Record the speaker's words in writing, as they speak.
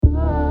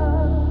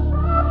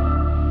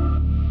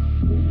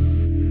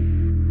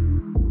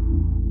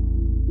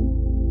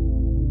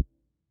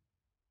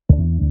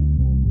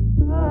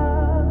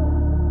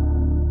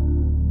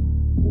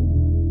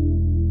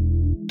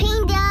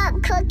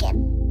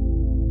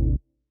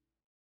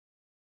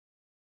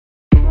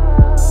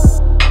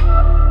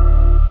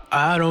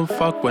I don't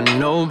fuck with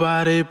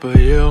nobody but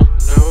you.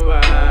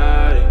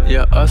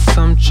 Your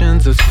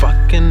assumptions is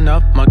fucking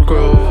up my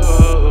groove.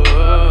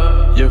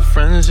 Your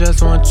friends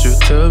just want you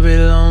to be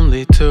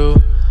lonely too.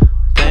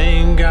 They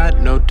ain't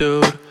got no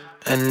dude,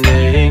 and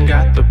they ain't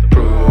got the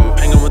proof.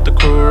 Hanging with the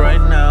crew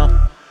right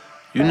now.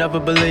 You never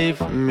believe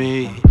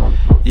me.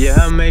 Yeah,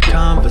 I make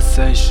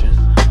conversation.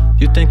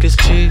 You think it's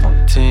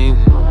cheating.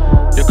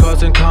 You're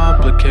causing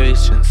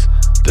complications.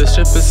 This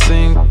ship is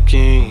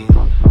sinking.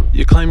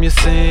 You claim you're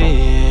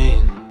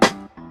seeing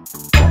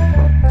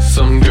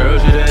some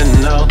girls you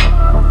didn't know,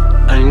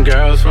 and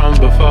girls from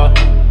before.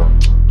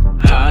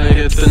 How you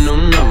get the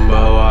new number?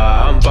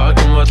 Why I'm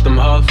fucking with them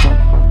hoes?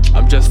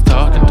 I'm just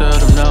talking to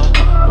them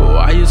now.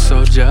 Why you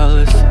so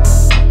jealous?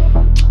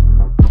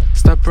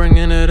 Stop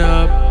bringing it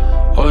up,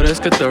 or this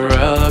get the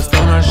realest.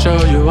 Don't I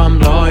show you I'm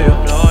loyal?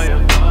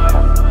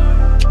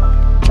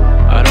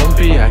 I don't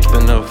be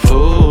acting a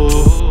fool.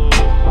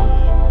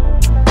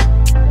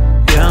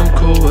 Yeah, I'm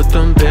cool with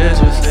them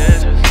bitches.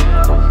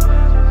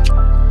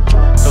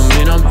 Don't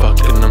mean I'm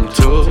fucking them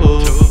too.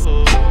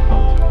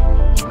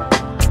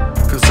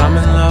 Cause I'm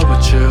in love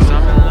with you.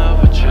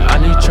 I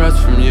need trust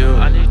from you.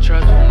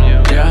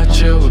 Yeah, I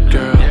chill with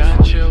girls.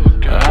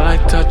 I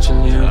like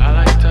touching you.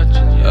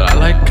 I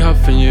like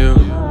cuffing you.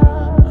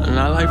 And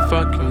I like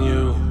fucking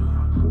you.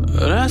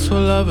 That's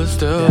what lovers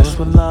do. That's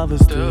what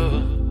lovers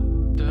do.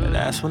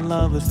 That's what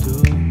lovers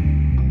do.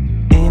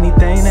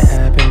 Anything that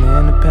happened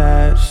in the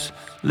past,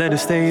 let it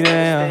stay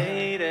there.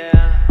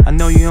 I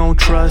know you don't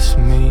trust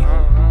me.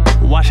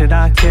 Why should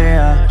I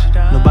care?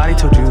 Nobody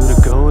told you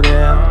to go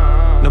there.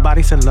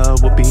 Nobody said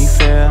love would be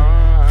fair.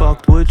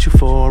 Fucked with you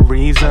for a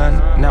reason.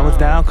 Now it's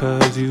down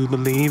cause you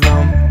believe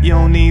them. You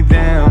don't need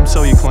them,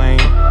 so you claim.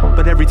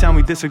 But every time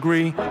we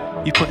disagree,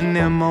 you putting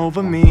them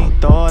over me.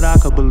 Thought I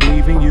could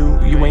believe in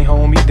you. You ain't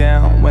hold me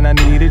down when I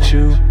needed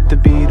you to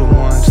be the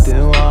one.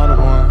 Still are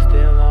the one.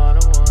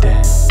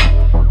 Damn.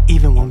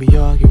 Even when we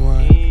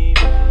arguing.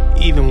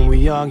 Even when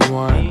we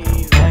arguing.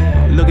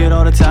 Look at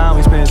all the time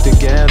we spent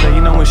together.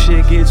 You know when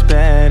shit gets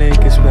bad, it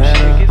gets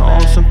better.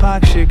 On some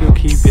pop shit, girl,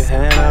 keep your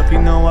head up.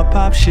 You know I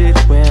pop shit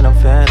when I'm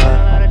fed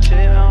up.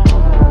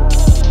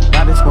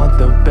 I just want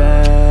the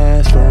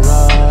best for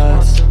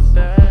us.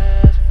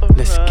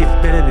 Let's get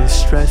rid of this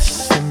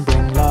stress and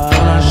bring love.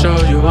 When I show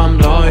you I'm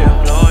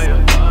loyal,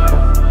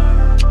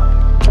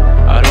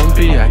 I don't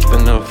be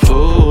acting a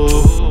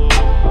fool.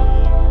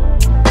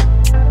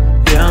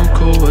 Yeah, I'm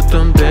cool with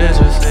them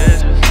bitches.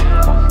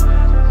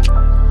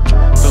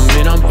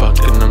 I'm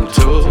fucking them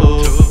too.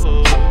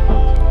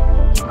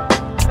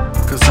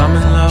 Cause I'm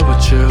in love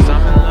with you.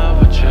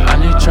 I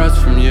need trust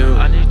from you.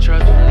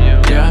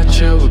 Yeah, I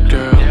chill with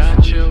girls.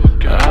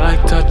 I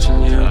like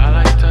touching you.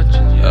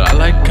 I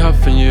like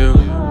cuffing you.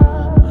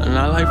 And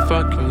I like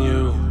fucking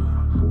you.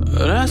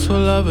 That's what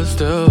lovers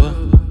do.